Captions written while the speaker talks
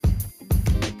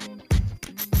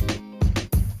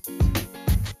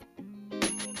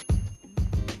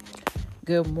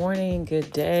Good morning,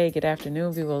 good day, good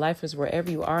afternoon, Viva Lifers, wherever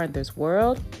you are in this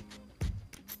world.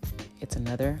 It's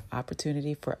another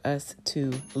opportunity for us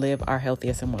to live our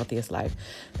healthiest and wealthiest life.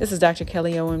 This is Dr.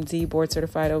 Kelly, OMD, board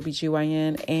certified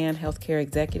OBGYN and healthcare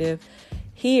executive,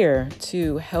 here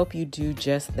to help you do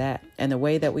just that. And the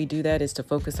way that we do that is to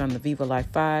focus on the Viva Life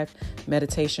 5,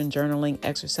 meditation, journaling,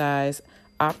 exercise,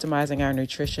 optimizing our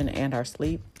nutrition and our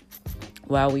sleep,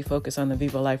 while we focus on the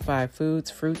Viva Life 5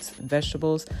 foods, fruits,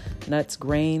 vegetables, nuts,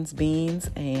 grains, beans,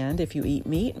 and if you eat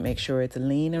meat, make sure it's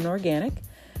lean and organic.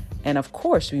 And of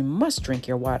course, you must drink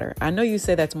your water. I know you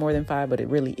say that's more than 5, but it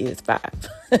really is 5.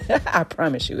 I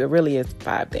promise you, it really is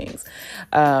 5 things.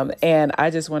 And I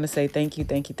just want to say thank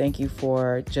you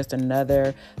for just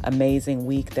another amazing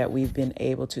week that we've been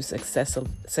able to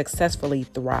successfully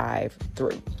thrive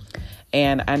through.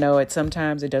 And I know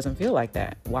sometimes it doesn't feel like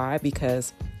that. Why?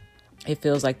 Because it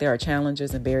feels like there are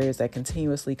challenges and barriers that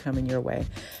continuously come in your way,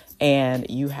 and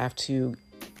you have to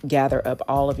gather up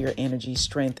all of your energy,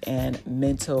 strength, and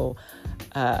mental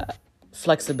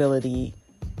flexibility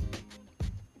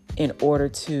in order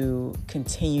to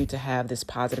continue to have this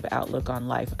positive outlook on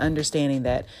life, understanding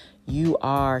that you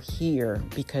are here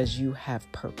because you have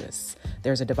purpose.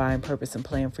 There's a divine purpose and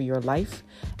plan for your life.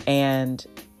 And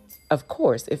of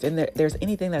course, if there's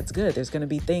anything that's good, there's going to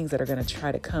be things that are going to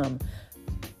try to come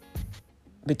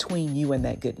between you and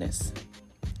that goodness.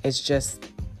 It's just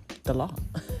the law.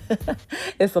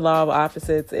 It's the law of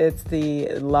opposites. It's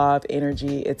the law of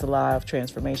energy. It's the law of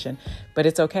transformation. But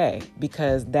it's okay,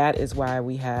 because that is why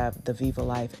we have the Viva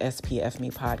Life SPF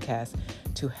Me podcast,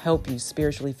 to help you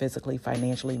spiritually, physically,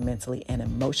 financially, mentally, and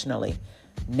emotionally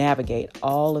navigate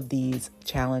all of these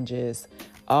challenges,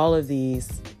 all of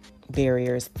these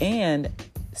barriers, and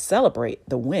celebrate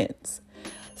the wins.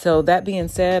 So that being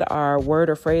said, our word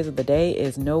or phrase of the day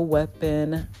is "no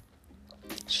weapon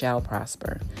shall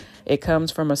prosper." It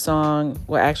comes from a song.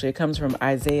 Well, actually, it comes from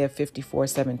Isaiah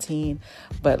 54:17.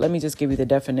 But let me just give you the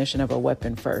definition of a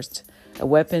weapon first. A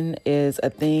weapon is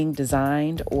a thing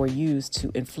designed or used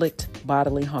to inflict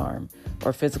bodily harm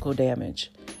or physical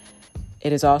damage.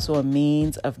 It is also a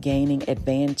means of gaining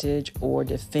advantage or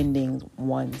defending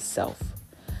oneself.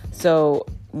 So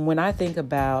when I think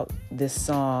about this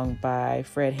song by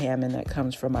Fred Hammond that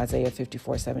comes from Isaiah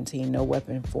 54:17, "No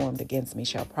weapon formed against me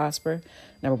shall prosper."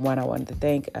 Number one, I wanted to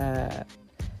thank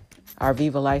our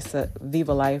Viva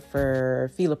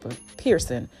Lifer, Philippa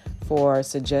Pearson, for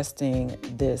suggesting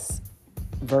this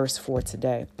verse for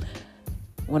today.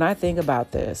 When I think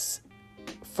about this,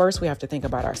 first we have to think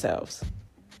about ourselves.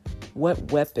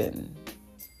 What weapon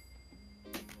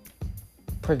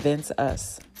prevents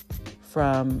us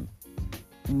from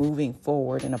moving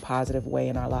forward in a positive way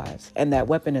in our lives? And that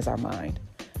weapon is our mind.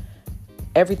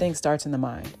 Everything starts in the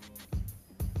mind.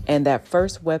 And that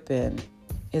first weapon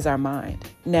is our mind.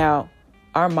 Now,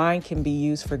 our mind can be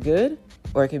used for good,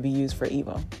 or it can be used for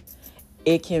evil.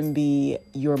 It can be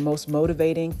your most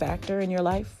motivating factor in your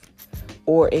life,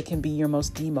 or it can be your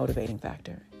most demotivating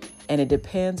factor. And it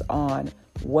depends on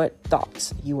what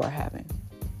thoughts you are having.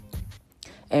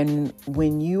 And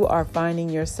when you are finding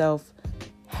yourself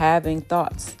having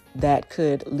thoughts that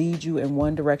could lead you in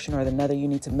one direction or another, you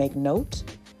need to make note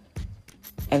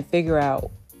and figure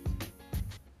out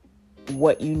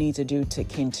what you need to do to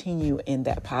continue in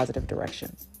that positive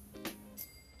direction.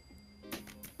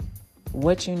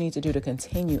 What you need to do to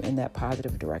continue in that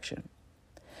positive direction.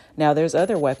 Now, there's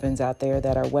other weapons out there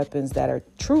that are weapons that are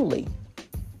truly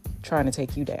trying to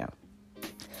take you down.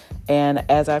 And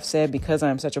as I've said, because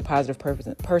I'm such a positive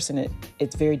person,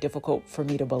 it's very difficult for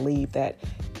me to believe that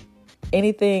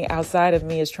anything outside of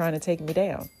me is trying to take me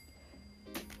down.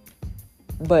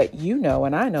 But you know,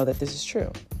 and I know that this is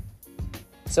true.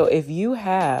 So if you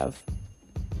have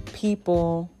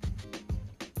people,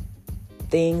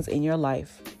 things in your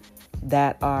life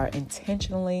that are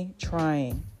intentionally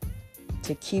trying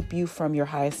to keep you from your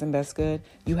highest and best good,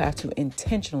 you have to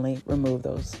intentionally remove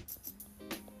those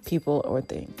people or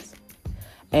things.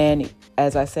 And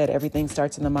as I said, everything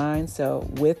starts in the mind. So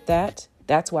with that,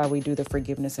 that's why we do the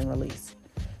forgiveness and release.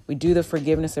 We do the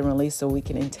forgiveness and release so we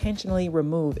can intentionally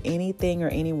remove anything or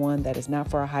anyone that is not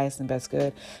for our highest and best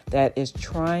good, that is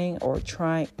trying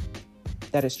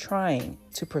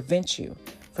to prevent you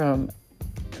from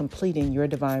completing your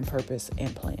divine purpose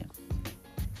and plan.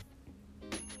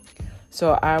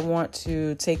 So I want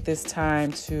to take this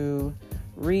time to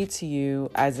read to you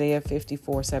Isaiah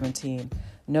 54:17.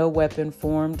 "No weapon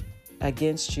formed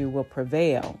against you will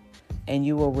prevail, and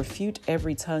you will refute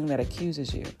every tongue that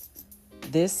accuses you.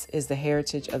 This is the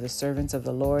heritage of the servants of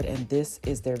the Lord, and this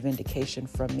is their vindication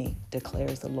from me,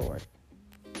 declares the Lord."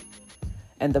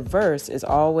 And the verse is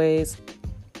always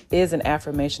is an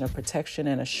affirmation of protection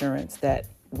and assurance that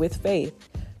with faith,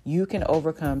 you can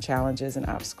overcome challenges and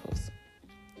obstacles.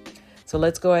 So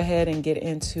let's go ahead and get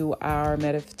into our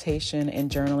meditation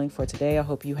and journaling for today. I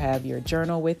hope you have your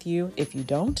journal with you. If you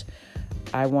don't,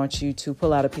 I want you to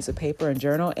pull out a piece of paper and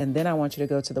journal, and then I want you to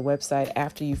go to the website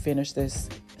after you finish this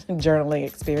journaling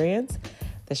experience,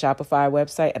 the Shopify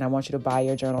website, and I want you to buy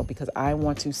your journal because I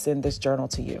want to send this journal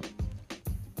to you.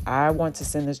 I want to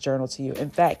send this journal to you. In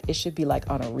fact, it should be like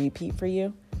on a repeat for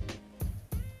you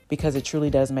because it truly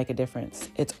does make a difference.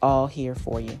 It's all here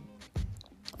for you.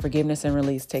 Forgiveness and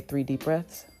release. Take 3 deep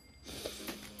breaths.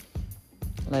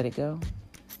 Let it go.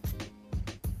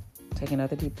 Take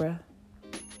another deep breath.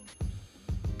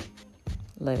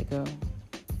 Let it go.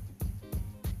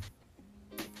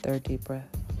 3rd deep breath.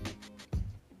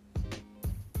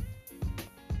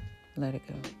 Let it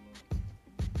go.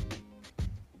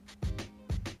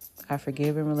 I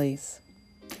forgive and release.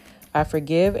 I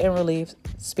forgive and release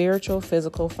spiritual,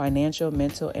 physical, financial,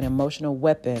 mental, and emotional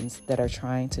weapons that are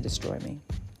trying to destroy me.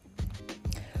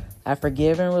 I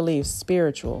forgive and release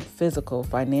spiritual, physical,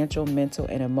 financial, mental,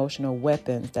 and emotional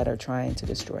weapons that are trying to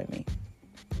destroy me.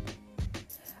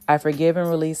 I forgive and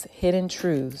release hidden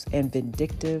truths and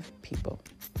vindictive people.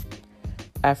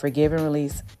 I forgive and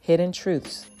release hidden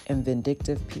truths and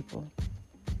vindictive people.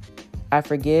 I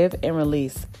forgive and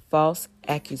release false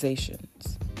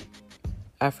accusations.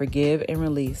 I forgive and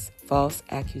release false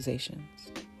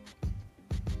accusations.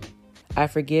 I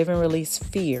forgive and release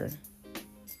fear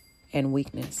and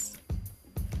weakness.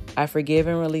 I forgive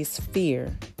and release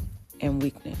fear and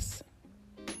weakness.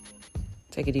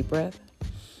 Take a deep breath.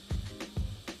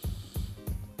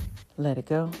 Let it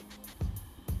go.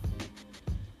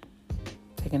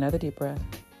 Take another deep breath.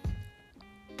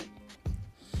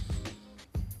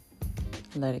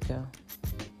 Let it go.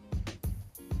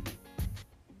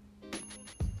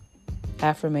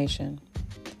 Affirmation.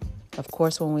 Of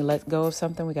course, when we let go of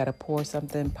something, we got to pour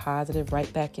something positive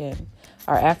right back in.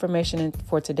 Our affirmation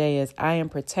for today is, I am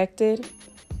protected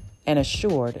and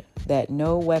assured that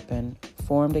no weapon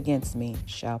formed against me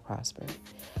shall prosper.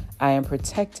 I am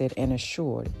protected and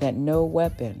assured that no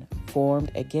weapon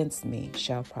formed against me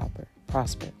shall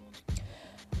prosper.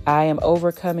 I am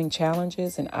overcoming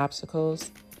challenges and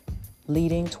obstacles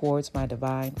leading towards my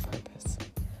divine purpose.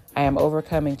 I am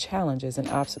overcoming challenges and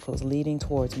obstacles leading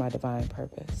towards my divine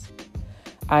purpose.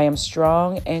 I am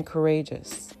strong and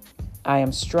courageous. I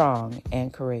am strong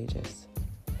and courageous.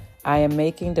 I am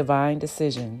making divine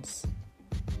decisions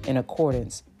in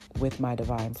accordance with my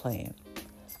divine plan.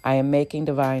 I am making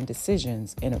divine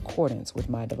decisions in accordance with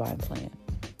my divine plan.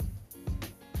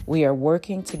 We are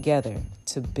working together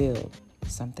to build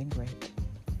something great.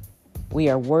 We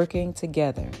are working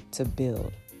together to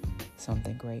build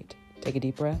something great. Take a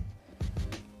deep breath.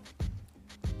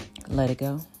 Let it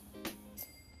go.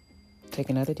 Take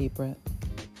another deep breath.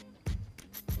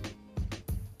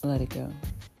 Let it go.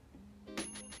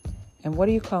 And what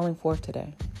are you calling forth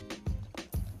today?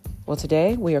 Well,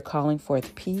 today we are calling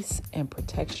forth peace and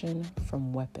protection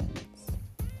from weapons.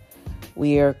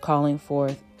 We are calling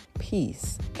forth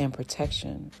peace and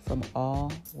protection from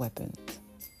all weapons.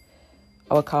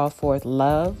 I will call forth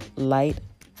love, light,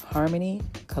 harmony,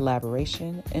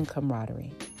 collaboration, and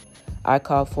camaraderie. I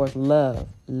call forth love,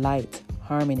 light,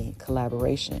 harmony,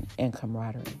 collaboration, and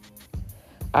camaraderie.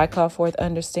 I call forth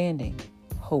understanding,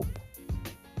 hope,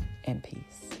 and peace.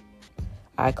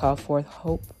 I call forth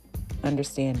hope,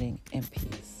 understanding, and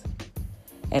peace.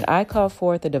 And I call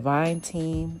forth the divine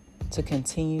team to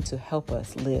continue to help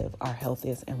us live our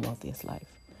healthiest and wealthiest life.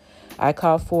 I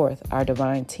call forth our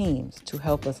divine teams to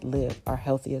help us live our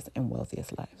healthiest and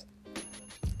wealthiest lives.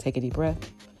 Take a deep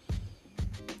breath.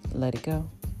 Let it go.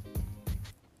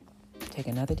 Take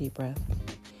another deep breath.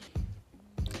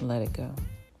 Let it go.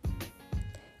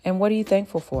 And what are you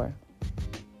thankful for?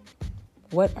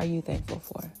 What are you thankful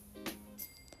for?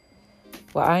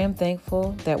 Well, I am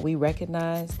thankful that we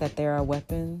recognize that there are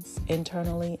weapons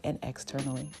internally and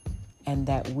externally, and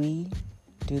that we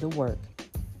do the work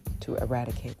to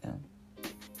eradicate them.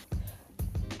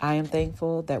 I am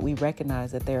thankful that we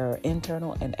recognize that there are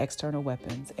internal and external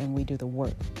weapons, and we do the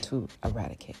work to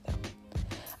eradicate them.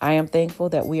 I am thankful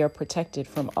that we are protected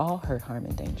from all hurt, harm,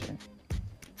 and danger.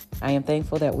 I am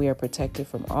thankful that we are protected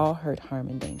from all hurt, harm,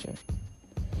 and danger.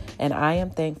 And I am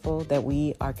thankful that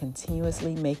we are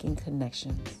continuously making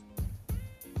connections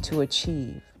to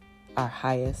achieve our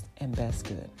highest and best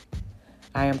good.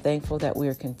 I am thankful that we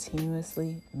are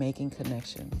continuously making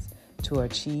connections to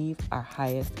achieve our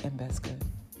highest and best good.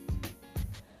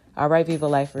 All right, Viva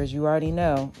Lifers, you already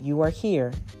know you are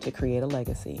here to create a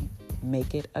legacy.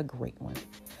 Make it a great one.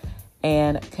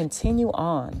 And continue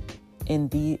on in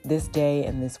this day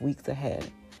and this weeks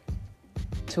ahead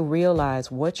to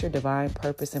realize what your divine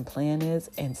purpose and plan is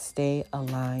and stay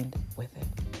aligned with it.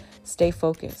 Stay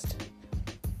focused.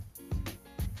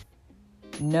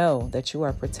 Know that you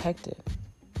are protected,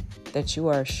 that you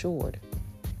are assured,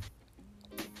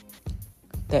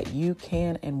 that you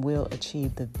can and will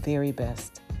achieve the very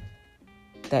best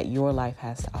that your life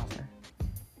has to offer.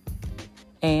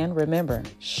 And remember,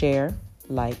 share,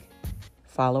 like,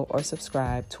 follow, or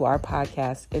subscribe to our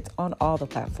podcast. It's on all the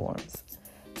platforms: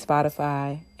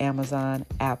 Spotify, Amazon,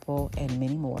 Apple, and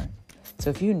many more. So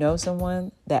if you know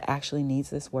someone that actually needs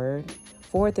this word,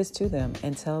 forward this to them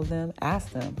and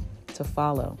ask them to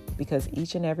follow, because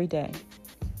each and every day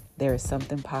there is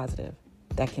something positive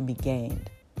that can be gained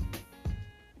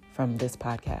from this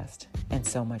podcast and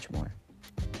so much more.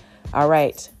 All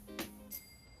right.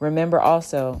 Remember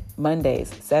also, Mondays,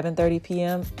 7:30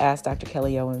 p.m., Ask Dr.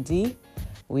 Kelly OMD.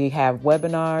 We have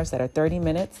webinars that are 30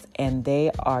 minutes, and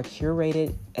they are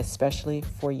curated especially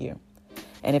for you.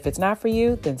 And if it's not for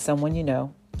you, then someone you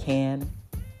know can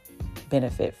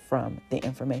benefit from the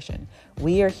information.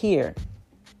 We are here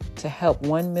to help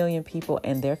 1 million people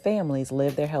and their families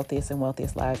live their healthiest and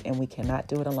wealthiest lives, and we cannot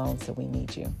do it alone, so we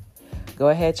need you. Go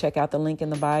ahead, check out the link in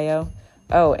the bio.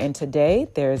 Oh, and today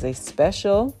there is a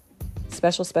special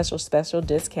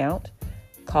discount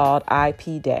called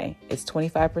IP Day. It's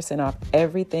 25% off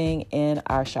everything in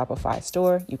our Shopify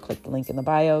store. You click the link in the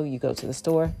bio, you go to the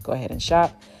store, go ahead and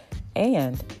shop.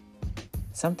 And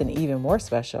something even more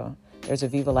special, there's a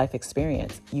Viva Life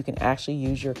experience. You can actually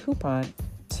use your coupon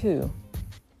to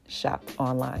shop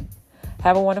online.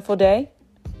 Have a wonderful day.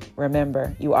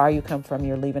 Remember, you are, you come from,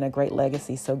 you're leaving a great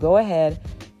legacy. So go ahead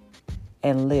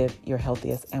and live your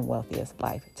healthiest and wealthiest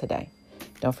life today.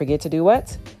 Don't forget to do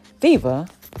what? Viva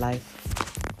Life.